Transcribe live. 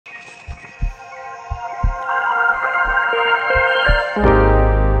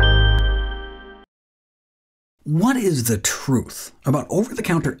What is the truth about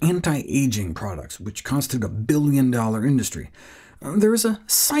over-the-counter anti-aging products, which constitute a billion-dollar industry? There is a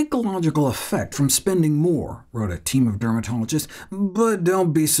psychological effect from spending more, wrote a team of dermatologists, but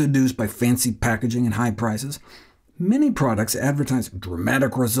don't be seduced by fancy packaging and high prices. Many products advertise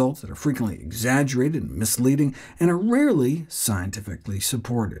dramatic results that are frequently exaggerated and misleading, and are rarely scientifically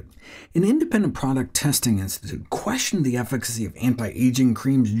supported. An independent product testing institute questioned the efficacy of anti-aging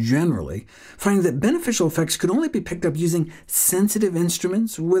creams generally, finding that beneficial effects could only be picked up using sensitive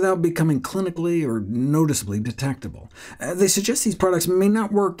instruments without becoming clinically or noticeably detectable. They suggest these products may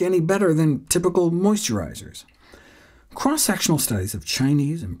not work any better than typical moisturizers. Cross-sectional studies of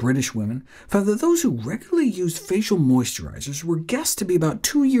Chinese and British women found that those who regularly used facial moisturizers were guessed to be about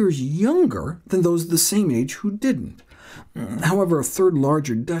 2 years younger than those the same age who didn't. However, a third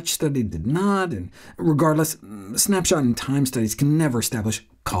larger Dutch study did not, and regardless, snapshot in time studies can never establish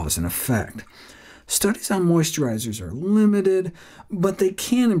cause and effect. Studies on moisturizers are limited, but they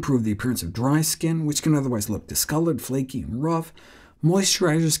can improve the appearance of dry skin, which can otherwise look discolored, flaky, and rough.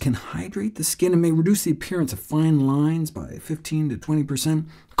 Moisturizers can hydrate the skin and may reduce the appearance of fine lines by 15 to 20%,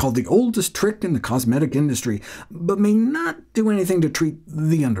 called the oldest trick in the cosmetic industry, but may not do anything to treat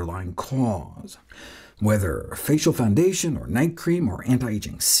the underlying cause. Whether facial foundation or night cream or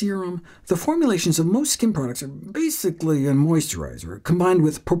anti-aging serum, the formulations of most skin products are basically a moisturizer, combined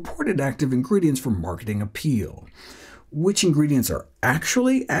with purported active ingredients for marketing appeal. Which ingredients are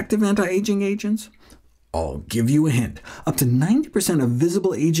actually active anti-aging agents? I'll give you a hint. Up to 90% of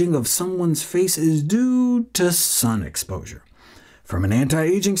visible aging of someone's face is due to sun exposure. From an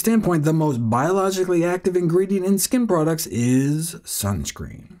anti-aging standpoint, the most biologically active ingredient in skin products is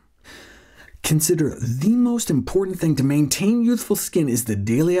sunscreen. Consider the most important thing to maintain youthful skin is the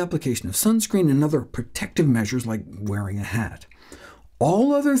daily application of sunscreen and other protective measures like wearing a hat.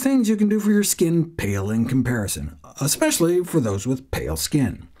 All other things you can do for your skin pale in comparison, especially for those with pale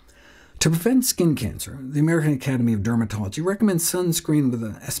skin. To prevent skin cancer, the American Academy of Dermatology recommends sunscreen with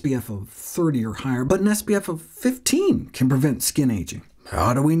an SPF of 30 or higher, but an SPF of 15 can prevent skin aging.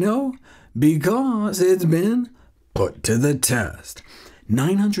 How do we know? Because it's been put to the test.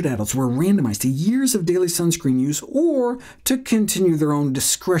 900 adults were randomized to years of daily sunscreen use or to continue their own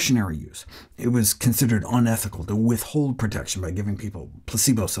discretionary use. It was considered unethical to withhold protection by giving people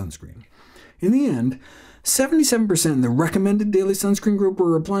placebo sunscreen. In the end, 77% in the recommended daily sunscreen group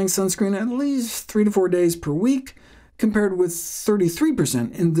were applying sunscreen at least 3 to 4 days per week, compared with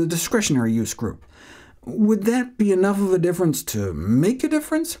 33% in the discretionary use group. Would that be enough of a difference to make a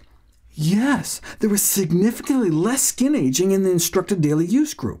difference? Yes, there was significantly less skin aging in the instructed daily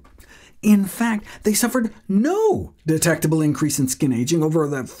use group. In fact, they suffered no detectable increase in skin aging over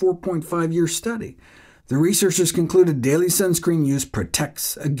that 4.5-year study. The researchers concluded daily sunscreen use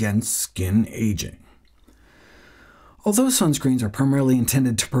protects against skin aging. Although sunscreens are primarily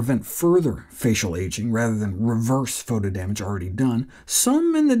intended to prevent further facial aging rather than reverse photo damage already done,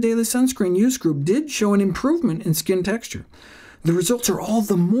 some in the daily sunscreen use group did show an improvement in skin texture. The results are all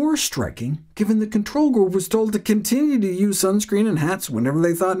the more striking, given the control group was told to continue to use sunscreen and hats whenever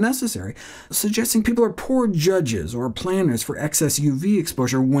they thought necessary, suggesting people are poor judges or planners for excess UV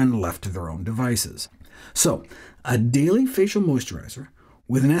exposure when left to their own devices. So, a daily facial moisturizer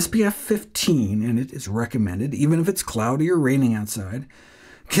with an SPF 15 in it is recommended, even if it's cloudy or raining outside.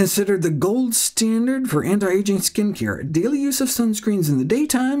 Considered the gold standard for anti-aging skincare, daily use of sunscreens in the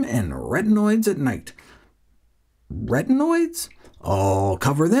daytime and retinoids at night. Retinoids? I'll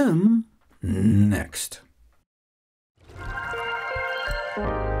cover them next.